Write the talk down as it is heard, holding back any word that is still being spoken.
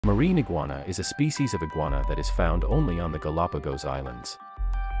Marine iguana is a species of iguana that is found only on the Galápagos Islands.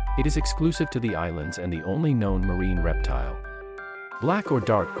 It is exclusive to the islands and the only known marine reptile. Black or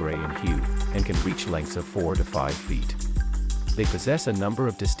dark gray in hue, and can reach lengths of 4 to 5 feet. They possess a number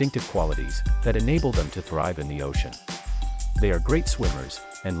of distinctive qualities that enable them to thrive in the ocean. They are great swimmers,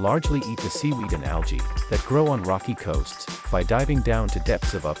 and largely eat the seaweed and algae that grow on rocky coasts by diving down to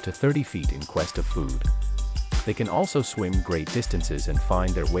depths of up to 30 feet in quest of food. They can also swim great distances and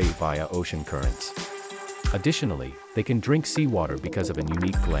find their way via ocean currents. Additionally, they can drink seawater because of a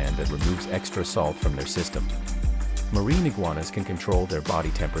unique gland that removes extra salt from their system. Marine iguanas can control their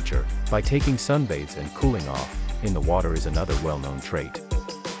body temperature by taking sunbathes and cooling off in the water is another well-known trait.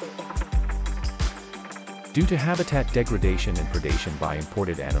 Due to habitat degradation and predation by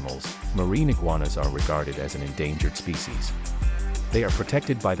imported animals, marine iguanas are regarded as an endangered species. They are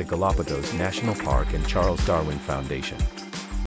protected by the Galápagos National Park and Charles Darwin Foundation.